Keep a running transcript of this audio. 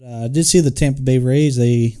I did see the Tampa Bay Rays.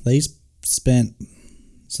 They spent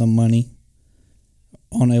some money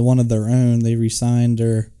on one of their own. They re-signed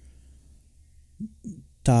their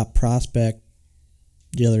top prospect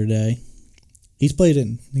the other day. He's played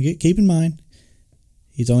in. Keep in mind,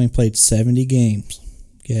 he's only played 70 games.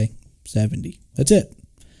 Okay, 70. That's it.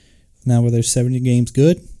 Now, were those 70 games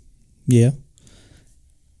good? Yeah.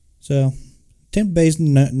 So, Tampa Bay's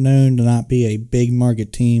known to not be a big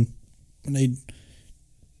market team. They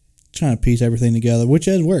trying to piece everything together, which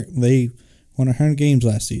has worked. They won 100 games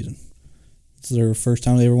last season. It's their first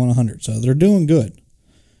time they ever won 100, so they're doing good.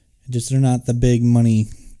 Just they're not the big money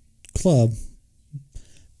club,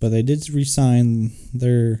 but they did re-sign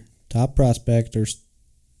their top prospect, their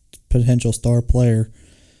potential star player,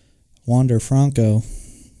 Wander Franco,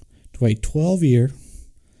 to a 12-year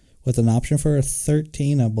with an option for a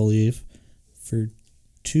 13, I believe, for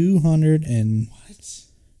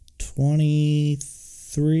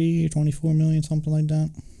 $224 million, something like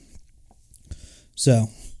that. So,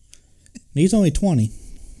 he's only 20.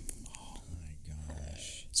 Oh my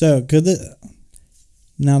gosh. So, would the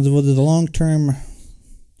long-term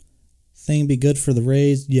thing be good for the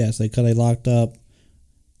Rays? Yes, they could have locked up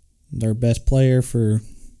their best player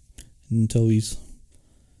until he's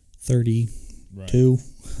 32,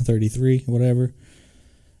 33, whatever.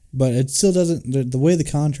 But it still doesn't, the way the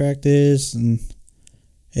contract is, and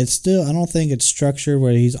it's still, I don't think it's structured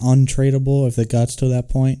where he's untradeable if it got to that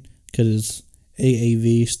point, because his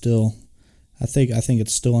AAV still, I think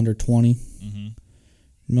it's still under 20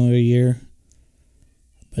 million a year.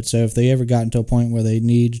 But so if they ever got into a point where they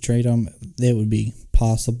need to trade him, it would be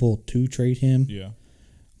possible to trade him. Yeah.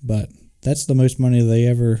 But that's the most money they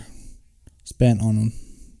ever spent on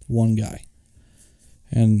one guy.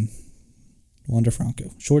 And Wander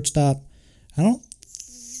Franco. Shortstop, I don't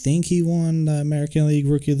think he won the American League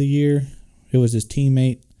Rookie of the Year. It was his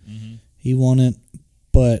teammate. He won it.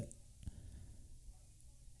 But,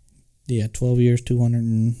 yeah, 12 years,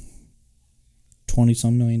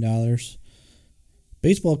 $220-some million.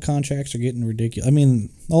 Baseball contracts are getting ridiculous. I mean,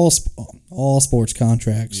 all sports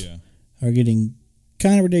contracts are getting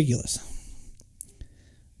kind of ridiculous.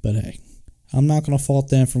 But hey, I'm not going to fault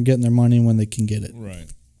them from getting their money when they can get it.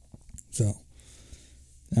 Right. So,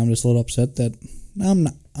 I'm just a little upset that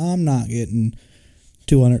I'm not getting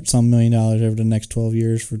 $200-some million over the next 12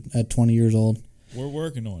 years at 20 years old. We're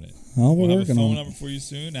working on it. Oh, we're we'll working have a on phone it. number for you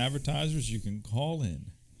soon. Advertisers, you can call in.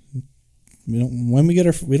 We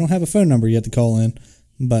don't have a phone number yet to call in,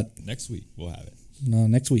 but Next week, we'll have it. no,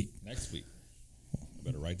 next week. Next week. I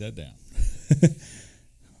better write that down.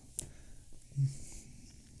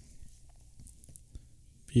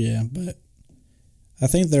 Yeah, but I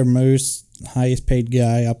think their most highest paid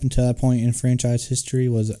guy up until that point in franchise history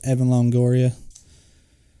was Evan Longoria.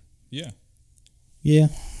 Yeah. Yeah,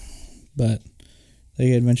 but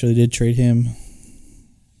they eventually did trade him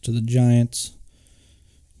to the Giants,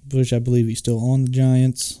 which I believe he's still on the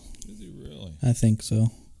Giants. Is he really? I think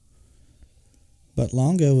so. But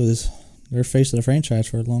Longo was their face of the franchise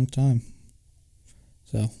for a long time.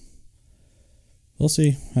 So, we'll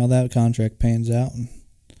see how that contract pans out.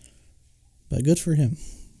 But good for him.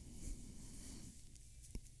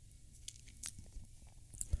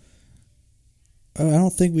 I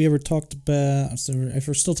don't think we ever talked about, so if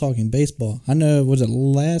we're still talking baseball, I know, was it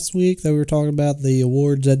last week that we were talking about the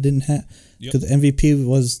awards that didn't have, because the MVP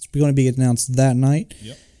was going to be announced that night.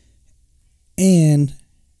 Yep. And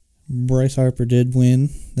Bryce Harper did win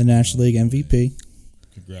the National League MVP.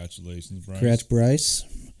 Congratulations, Bryce. Congrats, Bryce.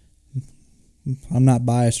 I'm not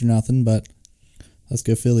biased or nothing, but let's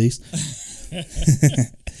go Phillies.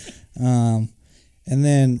 And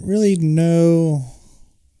then really no.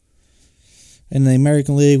 And the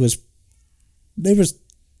American League I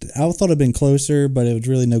thought it'd been closer, but it was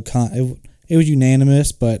really it was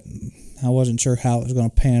unanimous, but I wasn't sure how it was going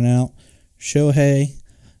to pan out. Shohei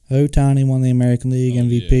Ohtani won the American League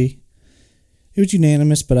MVP. Yeah. It was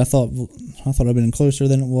unanimous, but I thought it'd been closer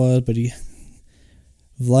than it was. But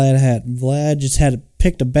Vlad just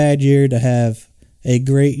picked a bad year to have a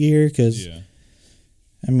great year, because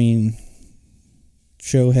I mean,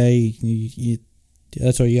 Shohei,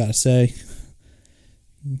 that's what you got to say.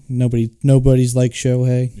 Nobody's like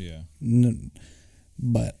Shohei. Yeah.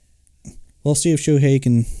 But we'll see if Shohei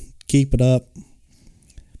can keep it up.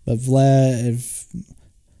 But Vlad's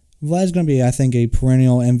going to be, I think, a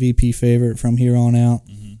perennial MVP favorite from here on out.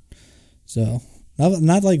 So,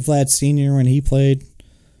 not like Vlad Sr. when he played.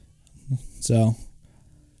 So,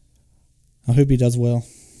 I hope he does well.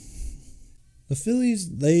 The Phillies,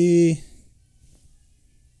 they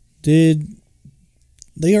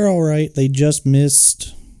are all right. They just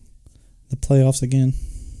missed the playoffs again.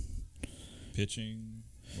 Pitching?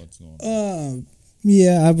 What's going on?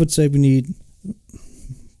 Yeah, I would say we need.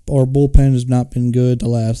 Our bullpen has not been good the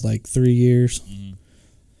last 3 years,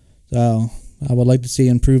 so I would like to see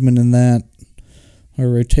improvement in that. Our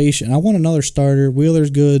rotation. I want another starter.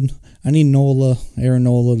 Wheeler's good. I need Aaron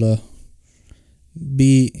Nola to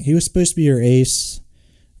be. He was supposed to be our ace.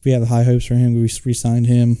 We have high hopes for him. We re-signed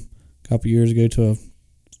him a couple years ago to a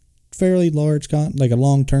fairly large a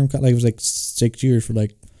long-term it was 6 years for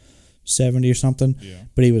 70 or something. Yeah.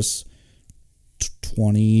 But he was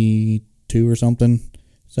 22 or something.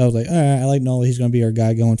 So I was like, all right, I like Nola. He's going to be our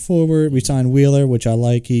guy going forward. We signed Wheeler, which I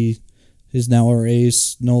like. He is now our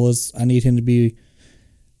ace. I need him to be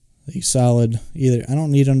solid. I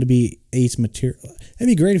don't need him to be ace material. It'd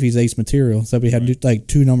be great if he's ace material. So we had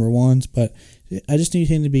two number ones, but I just need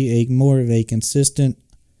him to be more of a consistent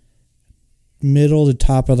middle to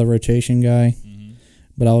top of the rotation guy. Mm-hmm.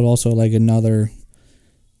 But I would also like another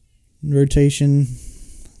rotation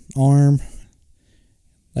arm.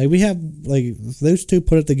 We have, those two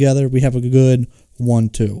put it together, we have a good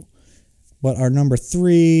 1-2. But our number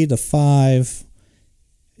 3 to 5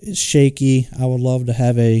 is shaky. I would love to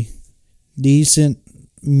have a decent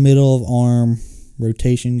middle of arm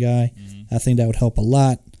rotation guy. Mm-hmm. I think that would help a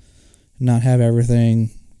lot. Not have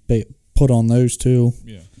everything put on those two.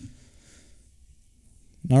 Yeah.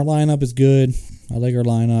 Our lineup is good. I like our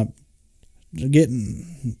lineup.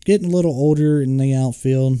 Getting a little older in the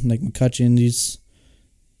outfield, like McCutcheon, he's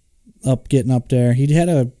getting up there. He had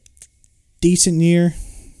a decent year.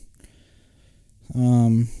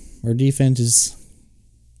 Our defense is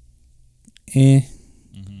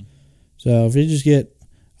Mm-hmm. So if you just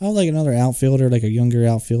I would like another outfielder, like a younger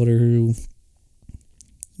outfielder who,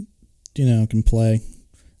 can play.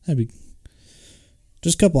 That'd be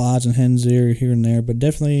just a couple odds and ends here and there, but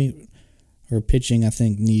definitely our pitching, I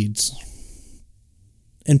think, needs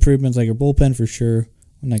improvements. Like our bullpen for sure.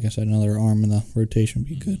 And like I said, another arm in the rotation would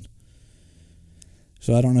be good.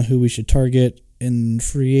 So I don't know who we should target in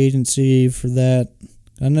free agency for that.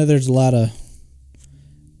 I know there's a lot of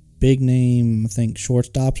big name, I think,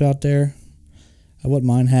 shortstops out there. I wouldn't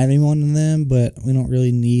mind having one of them, but we don't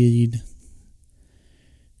really need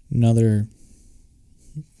another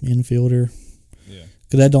infielder. Yeah.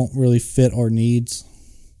 Because that don't really fit our needs.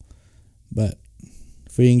 But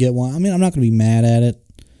if we can get one, I'm not going to be mad at it.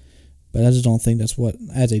 But I just don't think that's what,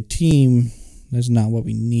 as a team, that's not what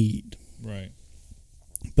we need. Right.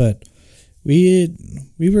 But we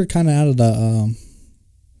were kind of out of the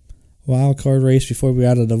wild card race before we were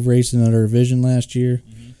out of the race in our division last year.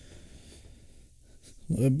 Mm-hmm.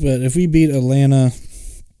 But if we beat Atlanta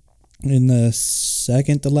in the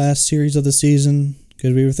second to last series of the season,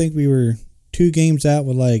 because we were 2 games out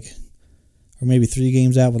with or maybe 3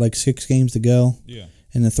 games out with 6 games to go. Yeah.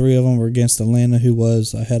 And the 3 of them were against Atlanta, who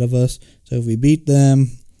was ahead of us. So if we beat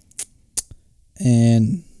them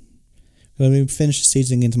and we finish the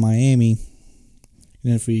season against Miami,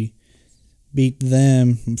 and if we beat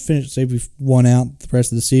them and say we won out the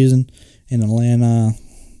rest of the season in Atlanta,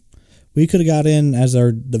 we could have got in as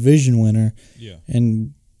our division winner. Yeah.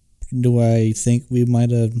 And do I think we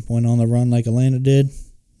might have went on the run like Atlanta did?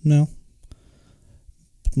 No.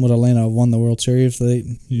 Would Atlanta have won the World Series?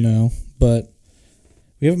 No. But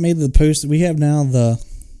we haven't made the post. We have now no,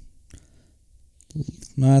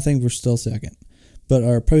 I think we're still second. But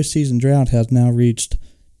our postseason drought has now reached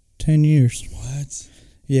 10 years. What?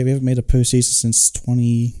 Yeah, we haven't made a postseason since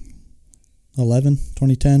 2011,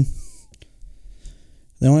 2010.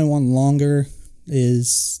 The only one longer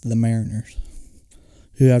is the Mariners,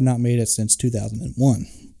 who have not made it since 2001.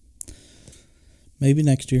 Maybe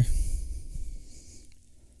next year.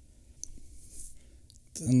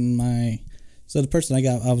 And so the person I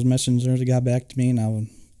was messaging her, got back to me, and I would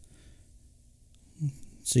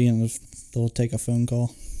see if they'll take a phone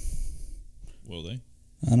call. Will they?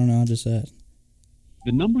 I don't know. I just said.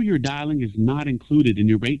 The number you're dialing is not included in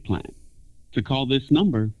your rate plan. To call this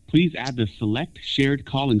number, please add the Select Shared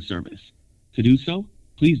Calling service. To do so,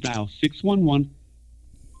 please dial 611.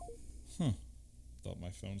 Thought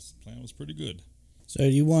my phone's plan was pretty good. So do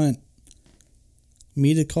you want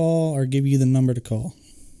me to call or give you the number to call?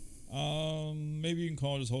 Maybe you can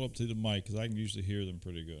call and just hold up to the mic because I can usually hear them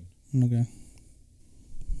pretty good. Okay.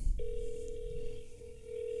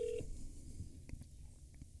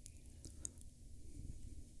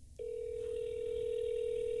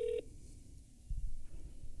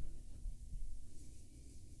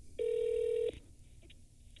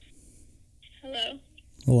 Hello?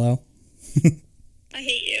 Hello? I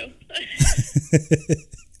hate you.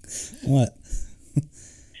 What?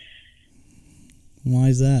 Why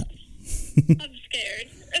is that? I'm scared.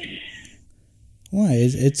 Why?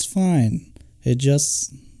 It's fine.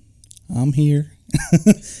 I'm here.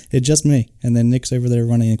 It's just me. And then Nick's over there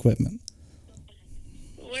running equipment.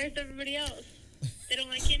 Where's everybody else? They don't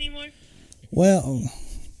like you anymore? Well,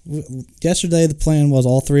 yesterday the plan was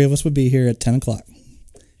all three of us would be here at 10 o'clock.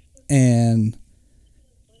 And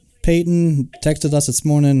Peyton texted us this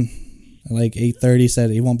morning at like 8:30, said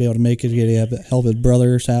he won't be able to make it. He had to help his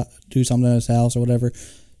brother do something at his house or whatever.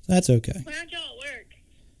 So that's okay. Why aren't y'all at work?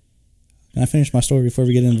 Can I finish my story before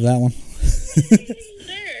we get into that one? Sure.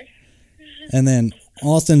 And then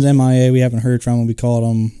Austin's MIA. We haven't heard from him. We called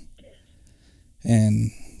him.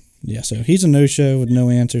 And yeah, so he's a no-show with no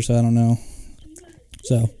answer, so I don't know.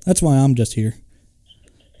 So that's why I'm just here.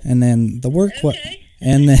 And then the work Okay.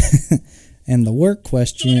 and the work So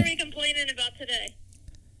question. what are we complaining about today?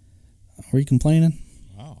 Are you complaining?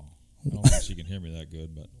 Wow. I don't think she can hear me that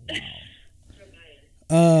good, but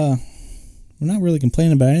wow. We're not really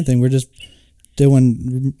complaining about anything. We're just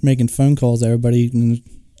making phone calls to everybody. And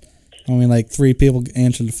I mean, like 3 people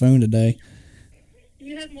answered the phone today.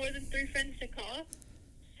 You have more than 3 friends to call?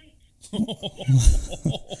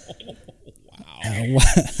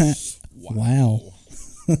 Wow.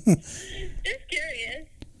 Just curious.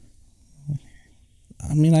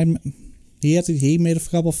 I mean, he made a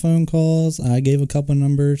couple phone calls. I gave a couple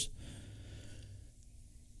numbers.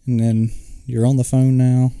 And then you're on the phone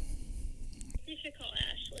now. You should call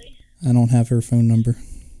Ashley. I don't have her phone number.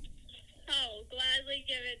 I'll gladly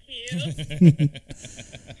give it to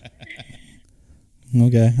you.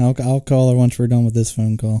 Okay, I'll call her once we're done with this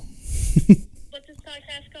phone call. What's this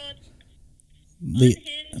podcast called? The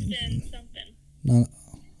Unhinged and something.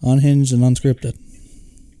 Unhinged and Unscripted.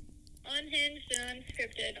 Unhinged and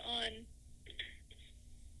unscripted on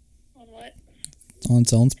what? On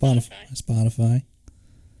Spotify.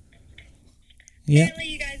 Yeah. Apparently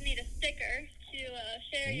you guys need a sticker to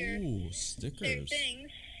share your Ooh, stickers. things,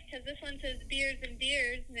 because this one says Beers and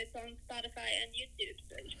Beers, and it's on Spotify and YouTube,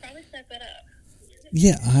 so you should probably step it up.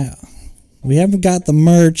 Yeah, we haven't got the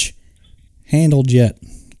merch handled yet.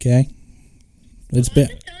 Okay, it's I'm been.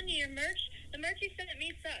 just telling you, the merch you sent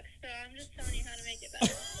me sucks, so I'm just telling you how to make it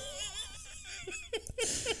better.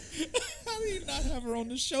 How do you not have her on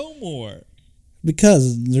the show more?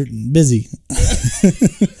 Because they're busy.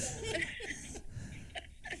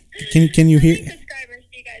 Can you How hear? many subscribers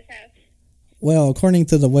do you guys have? Well, according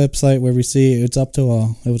to the website where we see it's up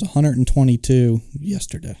to it was 122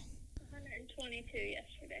 yesterday. 122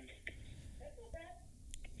 yesterday.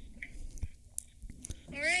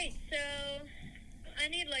 All right, so I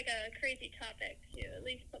need like a crazy topic to at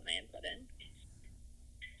least put my input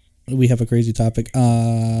in. We have a crazy topic.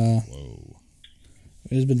 Whoa.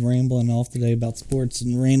 It's been rambling off today about sports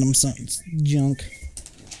and random junk.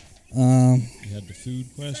 You had the food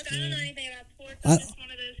Look, I don't question. know anything about sports. I'm just one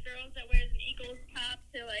of those girls that wears an Eagles top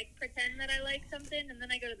to like pretend that I like something, and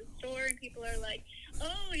then I go to the store and people are like,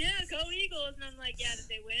 "Oh yeah, go Eagles," and I'm like, "Yeah, did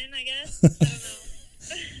they win? I guess." I don't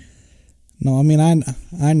know. No, I mean I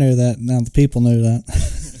know that now. The people know that.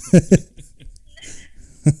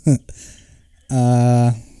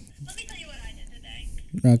 Let me tell you what I did today.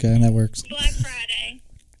 Okay, that works. Black Friday.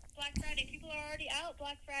 Black Friday. People are already out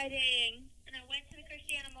Black Fridaying, and I went to the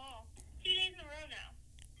Christiana Mall 2 days in a row now.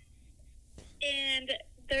 And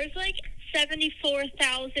there's like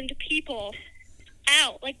 74,000 people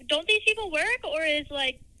out. Like, don't these people work, or is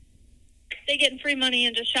like they getting free money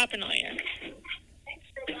and just shopping all year?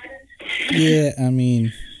 Yeah, I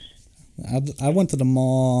mean, I went to the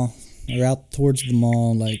mall or out towards the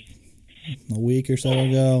mall like a week or so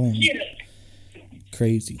ago. And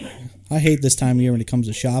crazy. I hate this time of year when it comes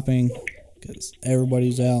to shopping because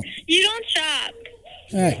everybody's out. You don't shop.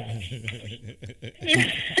 Hey,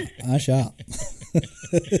 I shop.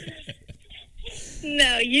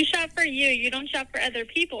 No, you shop for you. You don't shop for other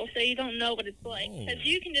people, so you don't know what it's like. Because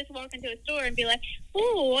you can just walk into a store and be like,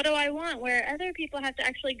 "Ooh, what do I want?" Where other people have to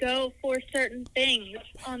actually go for certain things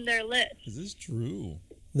on their list. Is this true?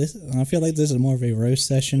 I feel like this is more of a roast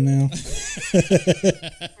session now.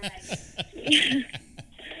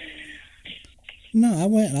 No,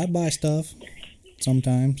 I buy stuff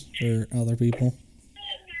sometimes for other people.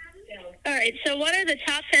 All right, so what are the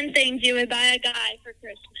top 10 things you would buy a guy for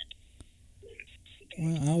Christmas?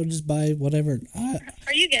 Well, I would just buy whatever.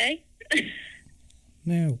 Are you gay?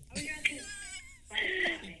 No.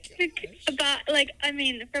 About, like, I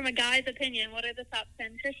mean, from a guy's opinion, what are the top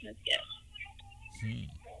 10 Christmas gifts?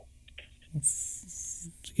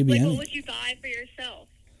 It could be Like, any. what would you buy for yourself?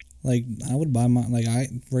 Like I would buy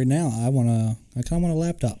right now I kind of want a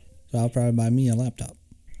laptop, so I'll probably buy me a laptop.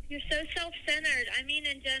 You're so self-centered. I mean,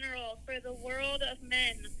 in general, for the world of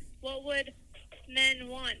men, what would men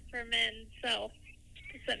want for men's self?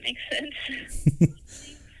 That makes sense.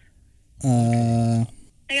 Uh,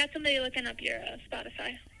 I got somebody looking up your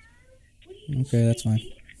Spotify. okay, that's fine.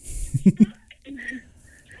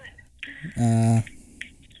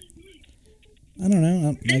 I don't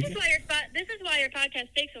know. This is why your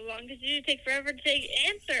podcast takes so long, because you take forever to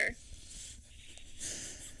answer.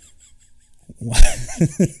 Well,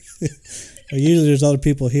 usually there's other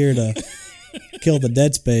people here to kill the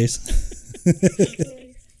dead space.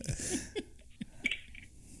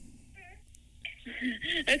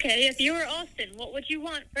 Okay, if you were Austin, what would you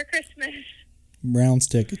want for Christmas? Browns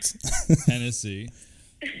tickets. Tennessee.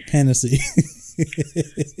 Hennessy.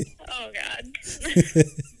 Oh, God.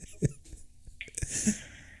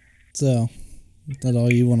 So, is that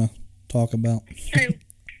all you want to talk about? Hey,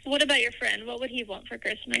 what about your friend? What would he want for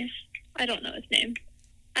Christmas? I don't know his name.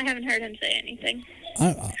 I haven't heard him say anything.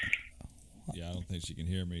 Yeah, I don't think she can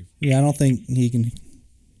hear me. Yeah, I don't think he can.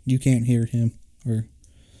 You can't hear him, or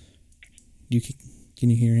can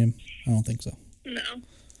you hear him? I don't think so. No.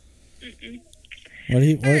 Mm-mm. What?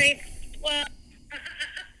 All right. Well,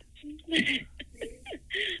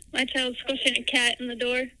 my child's squishing a cat in the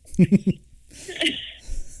door.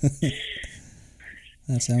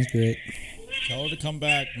 That sounds great. Tell her to come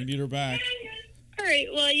back. We need her back. All right.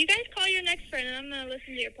 Well, you guys call your next friend, and I'm going to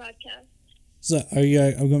listen to your podcast. So, are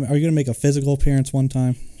you gonna make a physical appearance one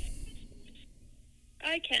time?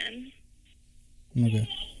 I can. Okay.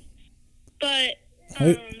 But,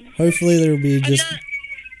 hopefully there will be I'm just not...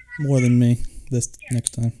 more than me this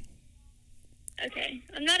next time. Okay.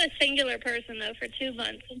 I'm not a singular person, though, for 2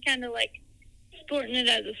 months. I'm kind of like sporting it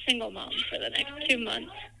as a single mom for the next 2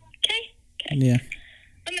 months. Okay? Okay. Yeah.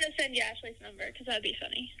 I'm going to send you Ashley's number, because that'd be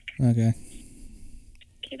funny. Okay.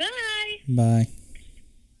 Okay, bye. Bye.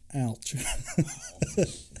 Ouch.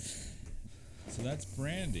 So that's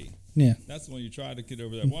Brandy. Yeah. That's the one you tried to get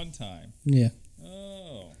over that one time. Yeah.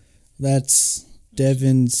 Oh. That's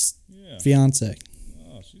Devin's fiance.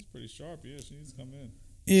 Oh, she's pretty sharp. Yeah, she needs to come in.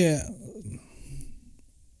 Yeah.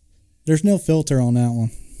 There's no filter on that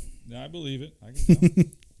one. Yeah, I believe it. I can tell.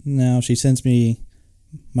 No, she sends me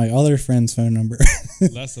my other friend's phone number.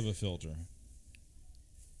 Less of a filter.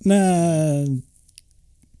 No.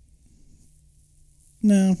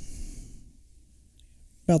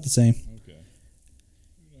 About the same. Okay.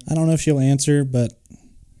 I don't know if she'll answer, but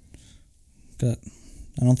I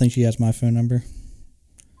don't think she has my phone number.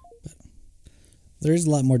 But there is a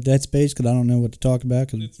lot more dead space because I don't know what to talk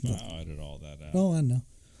about. It's fine. I'll edit all that out. Oh, I know.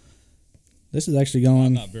 This is actually going...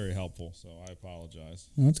 I'm not very helpful, so I apologize.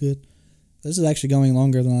 Oh, that's good. This is actually going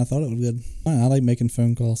longer than I thought it would. Good. I like making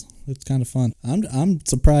phone calls. It's kind of fun. I'm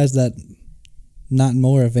surprised that not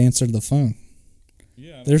more have answered the phone.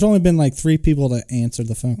 Yeah. There's only been like 3 people that answered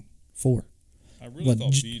the phone. 4. I really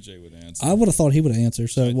thought BJ would answer. I would have thought he would answer.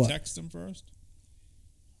 So Should I what? text him first?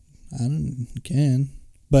 I don't can.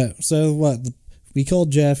 But so what? We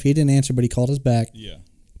called Jeff. He didn't answer, but he called us back. Yeah.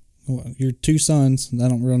 Well, your 2 sons. I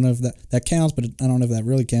don't really know if that counts, but I don't know if that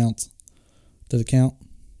really counts. Does it count?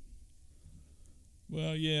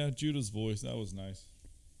 Well, yeah, Judah's voice. That was nice.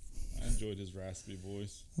 I enjoyed his raspy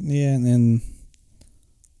voice. Yeah, and then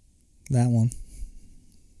that one.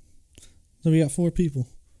 So we got 4 people.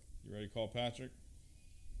 You ready to call Patrick?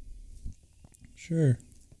 Sure.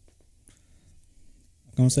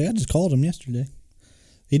 I'm going to say I just called him yesterday.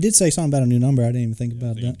 He did say something about a new number. I didn't even think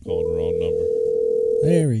about I think that. you called the wrong number.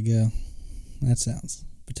 There we go. That sounds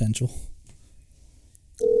potential.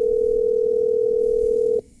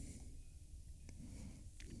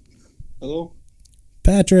 Hello?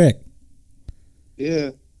 Patrick.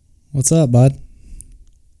 Yeah. What's up, bud?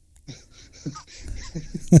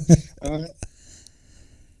 All right.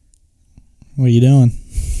 What are you doing?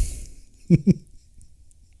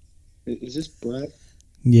 Is this Bret?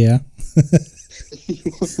 Yeah.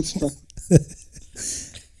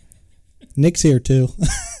 Nick's here too.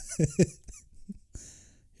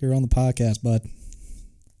 You're on the podcast, bud.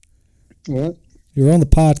 What? You're on the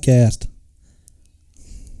podcast.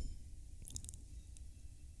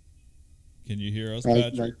 Can you hear us,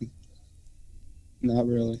 Patrick? Not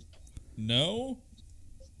really. No?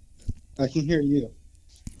 I can hear you.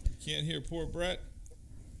 Can't hear poor Bret?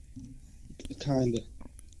 Kinda.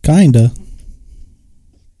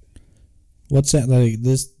 What's that like?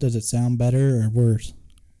 This does it sound better or worse?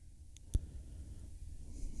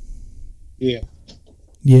 Yeah.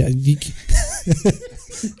 Yeah.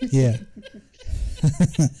 Yeah.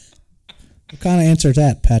 What kind of answer is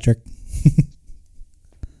that, Patrick?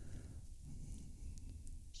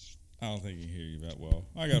 I don't think he can hear you that well.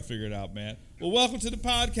 I got to figure it out, man. Well, welcome to the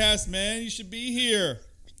podcast, man. You should be here.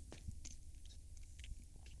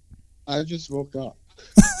 I just woke up.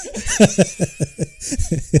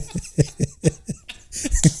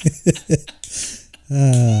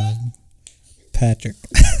 Patrick.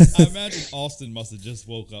 I imagine Austin must have just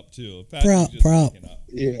woke up too. Patrick just waking up.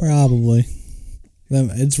 Yeah. Probably.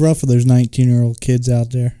 It's rough for those 19-year-old kids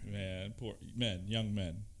out there. Man, poor men, young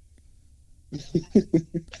men.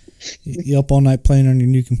 You up all night playing on your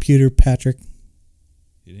new computer, Patrick?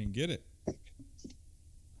 He didn't get it.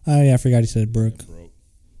 Oh, yeah, I forgot he said it broke. It broke.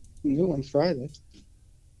 New on Friday.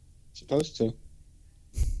 Supposed to.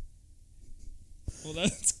 Well,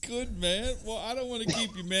 that's good, man. Well, I don't want to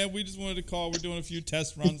keep you, man. We just wanted to call. We're doing a few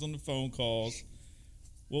test runs on the phone calls.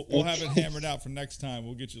 We'll have it hammered out for next time.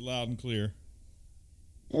 We'll get you loud and clear.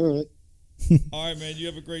 All right. All right, man. You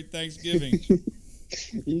have a great Thanksgiving.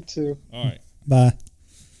 You too. All right. Bye.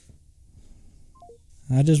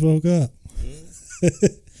 I just woke up.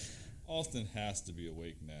 Austin has to be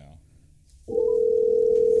awake now.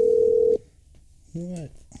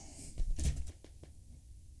 What?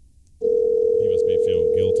 He must be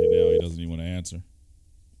feeling guilty now. He doesn't even want to answer.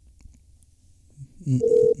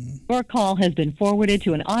 Your call has been forwarded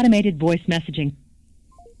to an automated voice messaging.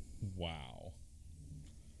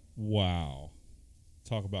 Wow.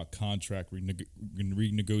 Talk about contract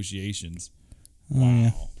renegotiations. Oh, Wow.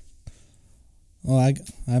 Yeah. Well,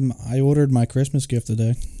 I ordered my Christmas gift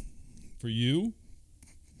today. For you?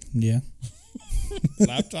 Yeah.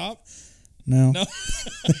 Laptop? No. No.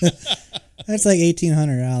 That's like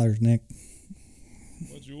 $1,800, Nick.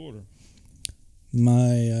 What'd you order?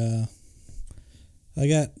 I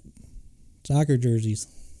got soccer jerseys.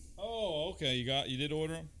 Oh, okay. You did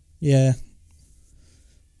order them? Yeah.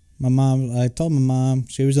 I told my mom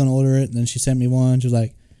she was going to order it, and then she sent me one. She was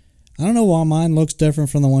like, I don't know why mine looks different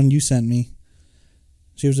from the one you sent me.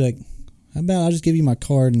 She was like, how about I'll just give you my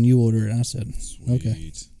card and you order it? And I said, Sweet.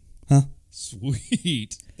 okay. Huh?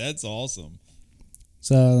 Sweet. That's awesome.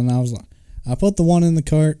 So then I was like, I put the one in the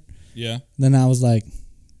cart. Yeah. Then I was like,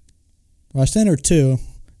 well, I sent her two.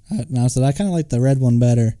 And I said, I kind of like the red one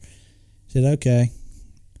better. She said, okay.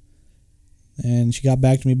 And she got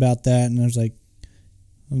back to me about that, and I was like,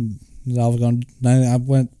 I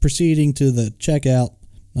went proceeding to the checkout,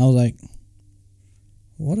 and I was like,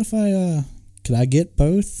 what if could I get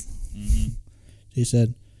both? Mm-hmm. She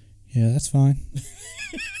said, yeah, that's fine.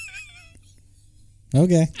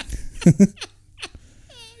 Okay.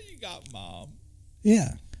 You got mom.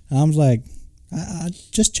 Yeah. I was like, I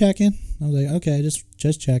just checking. I was like, okay,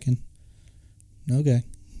 just checking. Okay.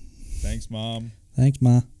 Thanks, Mom. Thanks,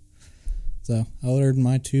 Ma. So I ordered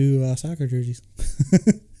my two soccer jerseys.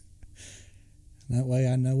 That way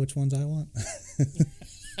I know which ones I want.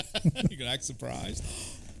 You can act surprised.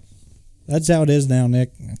 That's how it is now,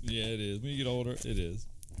 Nick. Yeah, it is. When you get older, it is.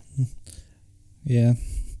 Yeah.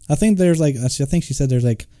 I think she said there's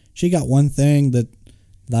like, she got one thing that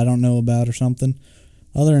I don't know about or something.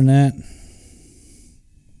 Other than that,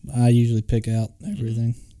 I usually pick out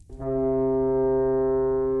everything.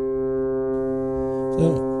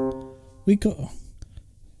 So, we go.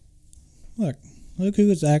 Look who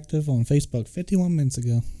was active on Facebook 51 minutes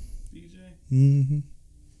ago. DJ? Mm-hmm.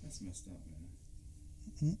 That's messed up,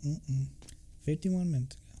 man. 51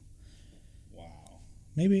 minutes ago. Wow.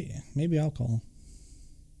 Maybe I'll call him.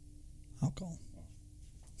 I'll call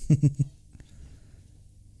him.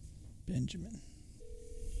 Benjamin.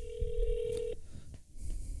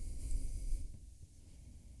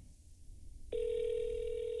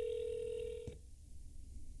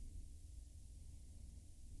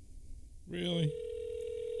 Really?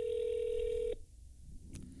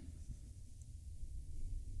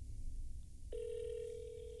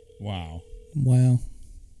 Wow. Wow.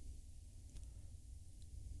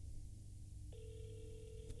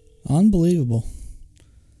 Unbelievable.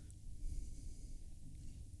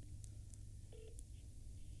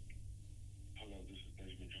 Hello, this is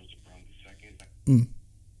Benjamin Joseph Brown II.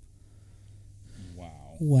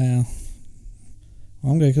 Wow. Wow.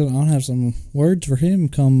 I'll have some words for him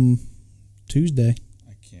come Tuesday.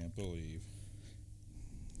 I can't believe.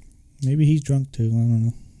 Maybe he's drunk too. I don't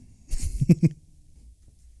know.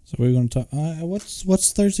 So we're going to talk.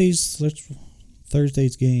 What's Thursday's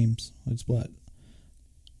games? It's what?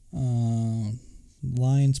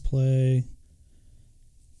 Lions play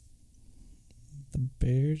the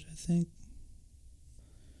Bears, I think.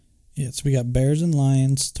 Yeah, so we got Bears and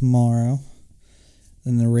Lions tomorrow.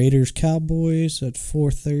 Then the Raiders Cowboys at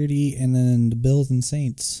 4:30, and then the Bills and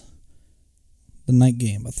Saints, the night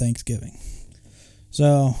game of Thanksgiving.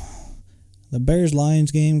 So the Bears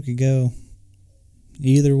Lions game could go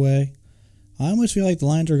either way. I almost feel like the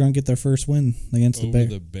Lions are going to get their first win against the Bears.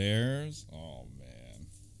 The Bears? Oh, man.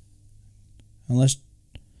 Unless,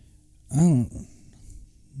 I don't know.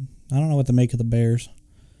 I don't know what to make of the Bears.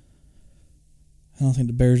 I don't think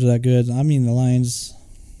the Bears are that good. I mean, the Lions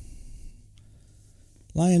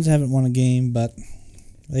haven't won a game, but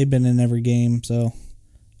they've been in every game, so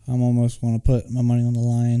I'm almost going to put my money on the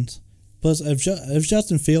Lions. Plus, if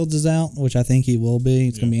Justin Fields is out, which I think he will be,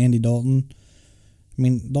 it's going to be Andy Dalton. I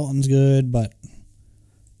mean, Dalton's good, but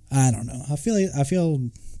I don't know. I feel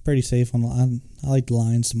pretty safe on the line. I like the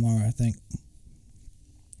Lions tomorrow, I think.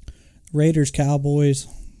 Raiders, Cowboys.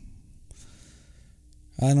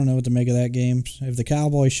 I don't know what to make of that game. If the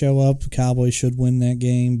Cowboys show up, the Cowboys should win that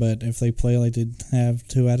game. But if they play like they have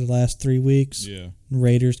 2 out of the last 3 weeks, the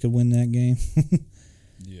Raiders could win that game.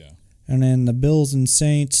 Yeah. And then the Bills and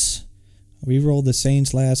Saints. We rolled the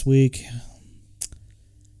Saints last week.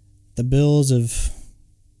 The Bills have, to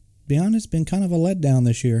be honest, been kind of a letdown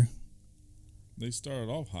this year. They started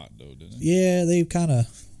off hot, though, didn't they? Yeah, they've kind of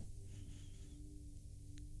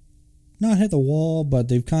not hit the wall, but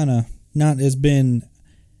they've kind of not been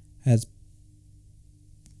as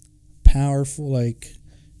powerful, like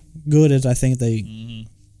good as I think they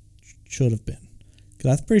should have been.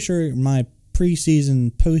 Because I'm pretty sure my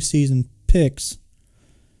postseason picks,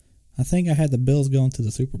 I think I had the Bills going to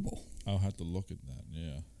the Super Bowl. I'll have to look at that.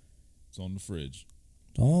 Yeah, it's on the fridge.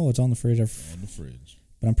 Oh, it's on the fridge. It's on the fridge.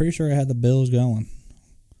 But I'm pretty sure I had the Bills going.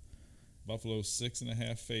 Buffalo's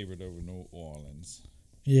 6.5 favorite over New Orleans.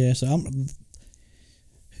 Yeah, so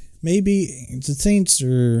maybe the Saints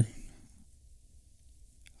are.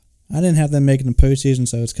 I didn't have them making the postseason,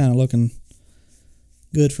 so it's kind of looking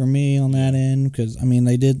good for me on that end. Because I mean,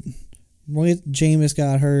 they did. Jameis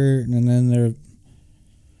got hurt, and then they're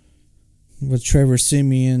with Trevor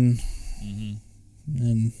Siemian,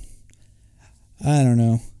 and I don't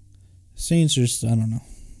know. Saints just, I don't know.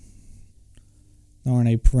 They aren't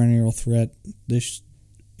a perennial threat this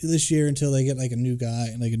year until they get like a new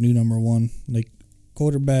guy, like a new number one, like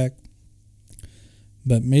quarterback.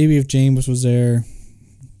 But maybe if Jameis was there,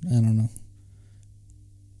 I don't know.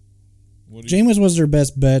 Jameis was their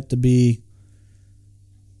best bet to be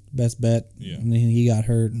best bet. Yeah. And then he got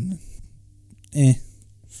hurt. And,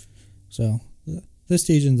 So this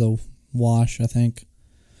season's a wash, I think.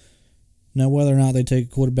 Now, whether or not they take a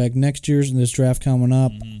quarterback next year's in this draft coming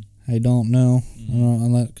up, I don't know.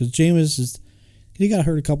 Because Jameis he got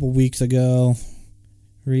hurt a couple weeks ago.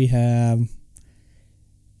 Rehab.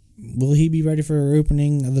 Will he be ready for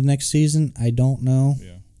opening of the next season? I don't know.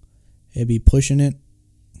 Yeah. He'd be pushing it.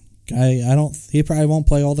 He probably won't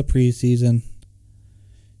play all the preseason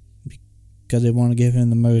because they want to give him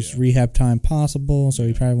the most rehab time possible, so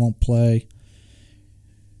he probably won't play.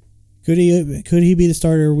 Could he be the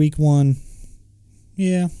starter week 1?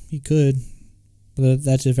 Yeah, he could. But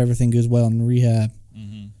that's if everything goes well in rehab.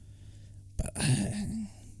 But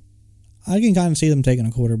I can kind of see them taking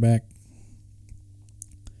a quarterback.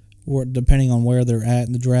 Or depending on where they're at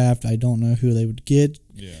in the draft, I don't know who they would get.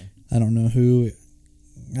 Yeah. I don't know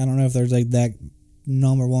if there's like that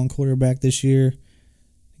number 1 quarterback this year.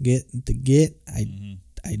 I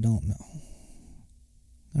don't know.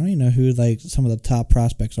 I don't even know who like some of the top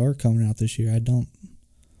prospects are coming out this year. I don't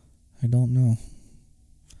know.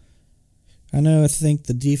 I think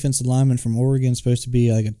the defensive lineman from Oregon is supposed to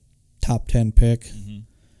be like a top 10 pick.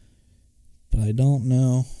 But I don't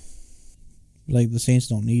know. Like the Saints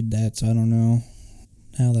don't need that, so I don't know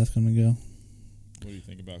how that's going to go. What do you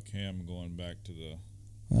think about Cam going back to the...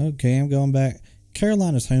 Okay, I'm going back.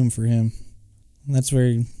 Carolina's home for him. That's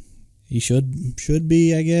where he should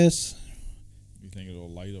be, I guess. You think it'll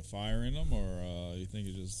light a fire in him, or you think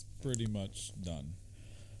it's just pretty much done?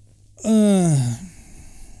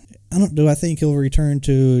 Do I think he'll return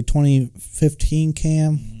to 2015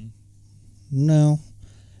 Cam? No.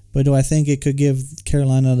 But do I think it could give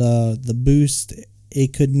Carolina the boost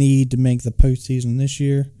it could need to make the postseason this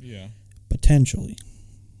year? Yeah. Potentially.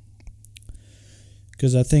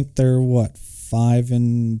 Because I think they're,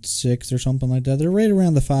 5-6 or something like that. They're right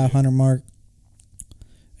around the 500 mark.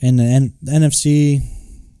 And the NFC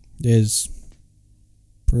is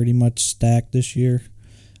pretty much stacked this year.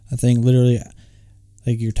 I think literally,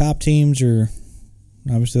 like your top teams are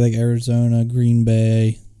obviously like Arizona, Green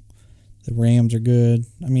Bay. The Rams are good.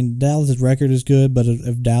 I mean, Dallas' record is good, but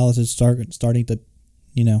if Dallas is starting to,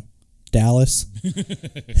 Dallas.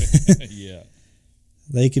 Yeah.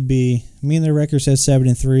 They could be. I mean, their record says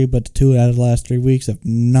 7-3, but the 2 out of the last 3 weeks have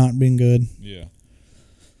not been good. Yeah.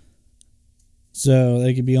 So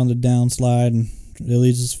they could be on the downslide, and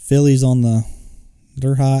Philly's on the.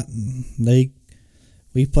 They're hot.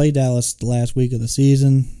 We played Dallas the last week of the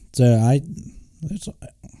season, so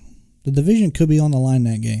the division could be on the line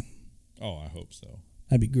that game. Oh, I hope so.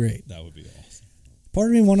 That'd be great. That would be awesome. Part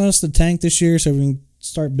of me wants us to tank this year so we can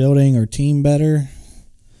start building our team better,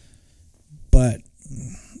 but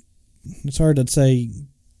it's hard to say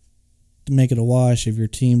to make it a wash if your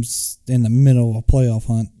team's in the middle of a playoff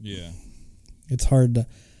hunt. Yeah. It's hard to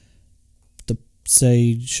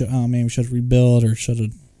say, oh man, we should rebuild or should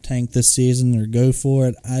have tanked this season or go for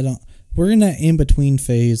it. We're in that in between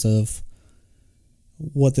phase of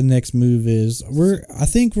what the next move is. I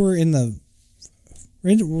think we're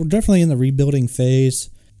definitely in the rebuilding phase.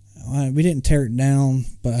 We didn't tear it down,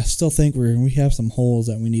 but I still think we have some holes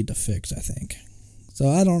that we need to fix, I think. So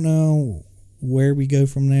I don't know where we go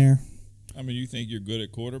from there. I mean, you think you're good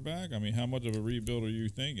at quarterback? I mean, how much of a rebuild are you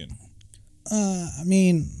thinking? I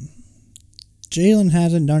mean, Jalen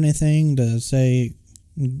hasn't done anything to say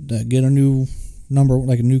to get a new number,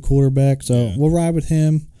 like a new quarterback, so we'll ride with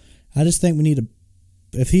him. I just think we need to,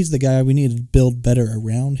 if he's the guy, we need to build better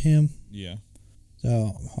around him. Yeah.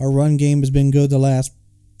 So our run game has been good the last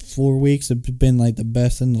 4 weeks. It's been like the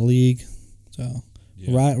best in the league. So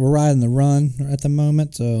we're riding the run at the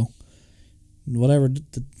moment. So whatever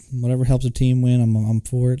helps the team win, I'm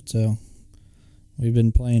for it. So we've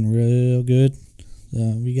been playing real good.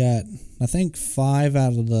 We got, I think, 5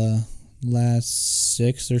 out of the last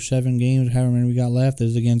 6 or 7 games, however many we got left,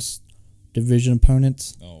 is against division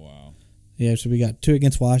opponents. Oh, wow. Yeah, so we got 2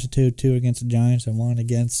 against Washington, 2 against the Giants, and 1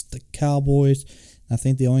 against the Cowboys. I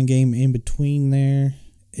think the only game in between there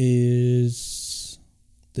is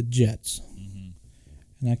the Jets. Mm-hmm.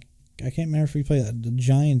 And I can't remember if we play the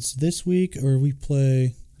Giants this week or we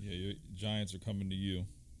play... Yeah, your Giants are coming to you.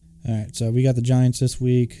 All right, so we got the Giants this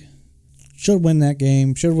week. Should win that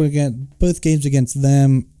game. Should win both games against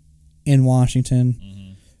them in Washington.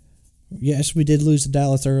 Mm-hmm. Yes, we did lose to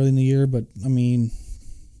Dallas early in the year, but, I mean,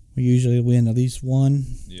 we usually win at least one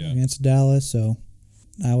against Dallas. So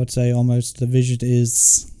I would say almost the division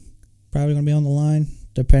is probably going to be on the line.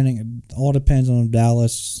 All depends on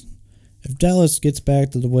Dallas. If Dallas gets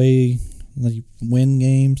back to the way they win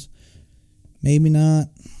games, maybe not.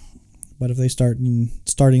 But if they starting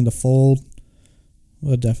to fold,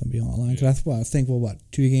 we'll definitely be on the line. Because I think we're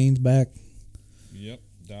 2 games back. Yep.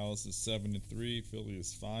 Dallas is 7-3. Philly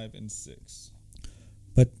is 5-6.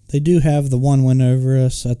 But they do have the 1 win over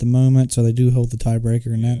us at the moment, so they do hold the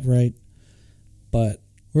tiebreaker in that right. But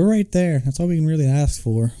we're right there. That's all we can really ask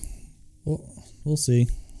for. We'll see.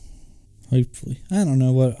 Hopefully, I don't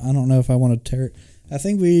know if I want to tear it. I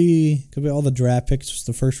think could be all the draft picks,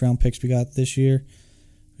 the first round picks we got this year.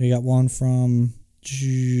 We got one from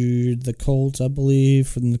the Colts, I believe,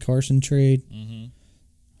 from the Carson trade. Mm-hmm.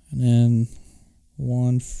 And then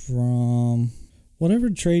one from whatever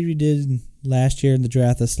trade we did last year in the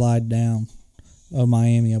draft, the slide down of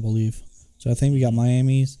Miami, I believe. So I think we got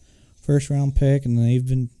Miami's first round pick, and they've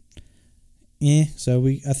been So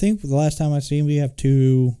I think the last time I seen, we have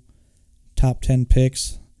 2 top 10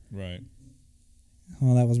 picks. Right.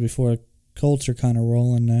 Well, that was before. Colts are kind of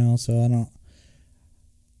rolling now, so I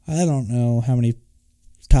don't know how many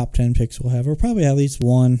top 10 picks we'll have. We'll probably have at least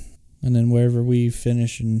 1, and then wherever we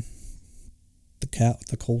finish and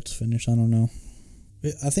the Colts finish, I don't know.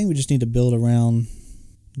 I think we just need to build around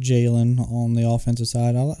Jalen on the offensive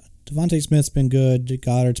side. Devontae Smith's been good.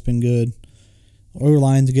 Goddard's been good.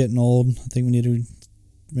 O-line's getting old. I think we need to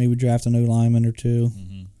maybe draft an O-lineman or 2.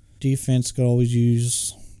 Mm-hmm. Defense could always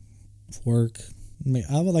use work.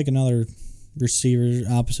 I would like another receiver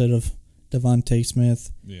opposite of Devontae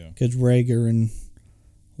Smith. Yeah. Because Rager and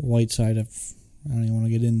Whiteside I don't even want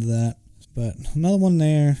to get into that. But another one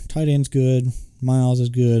there. Tight end's good. Miles is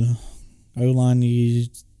good. O-line,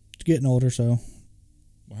 he's getting older, so.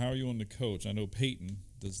 Well, how are you on the coach? I know Peyton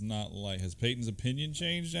does not like. Has Peyton's opinion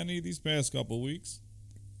changed any of these past couple of weeks?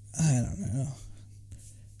 I don't know.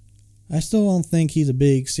 I still don't think he's a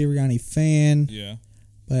big Sirianni fan. Yeah.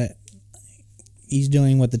 But he's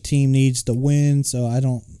doing what the team needs to win, so I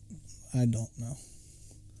don't know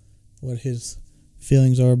what his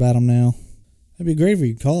feelings are about him now. It'd be great if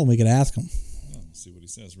we could call him. We could ask him. Let's see what he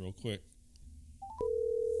says real quick.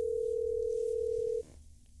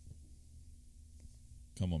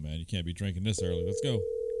 Come on, man. You can't be drinking this early. Let's go.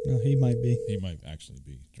 No, he might be. He might actually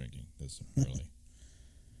be drinking this early.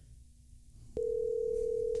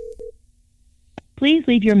 Please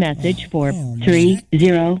leave your message for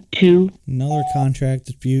 302. Another contract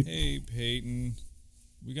dispute. Hey, Peyton.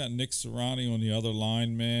 We got Nick Serrani on the other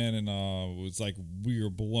line, man, and it's like we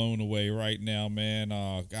are blown away right now, man.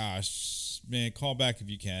 Gosh, man, call back if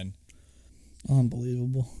you can.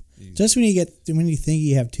 Unbelievable. Jeez. Just when you think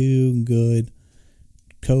you have 2 good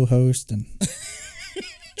co-hosts, and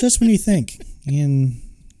just when you think, and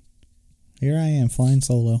here I am flying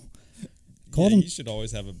solo. You should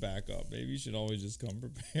always have a backup. Maybe you should always just come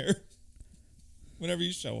prepared. whenever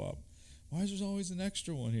you show up. Why is there always an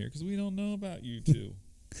extra one here? Because we don't know about you two.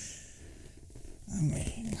 I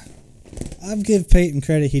mean, I'll give Peyton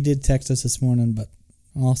credit. He did text us this morning, but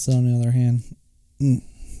also on the other hand,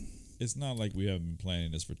 It's not like we haven't been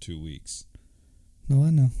planning this for 2 weeks. no,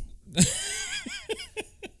 I know.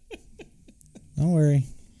 Don't worry.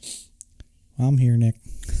 I'm here, Nick.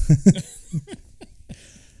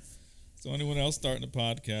 So anyone else starting a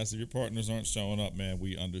podcast, if your partners aren't showing up, man,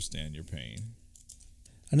 we understand your pain.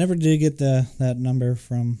 I never did get that number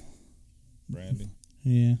from Brandy?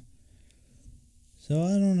 Yeah. So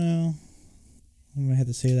I don't know. I'm gonna have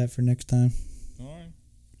to say that for next time. All right.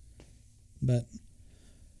 But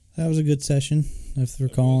that was a good session, if we're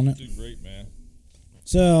calling it. You did great, man.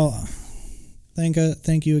 So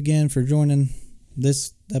thank you again for joining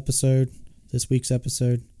this week's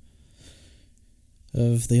episode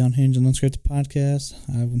of the Unhinged and Unscripted podcast.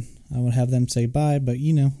 I would have them say bye, but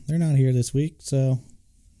they're not here this week, so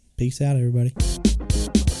peace out, everybody.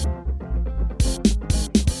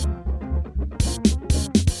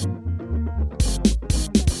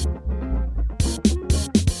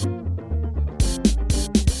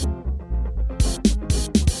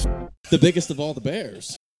 The biggest of all the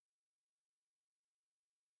bears.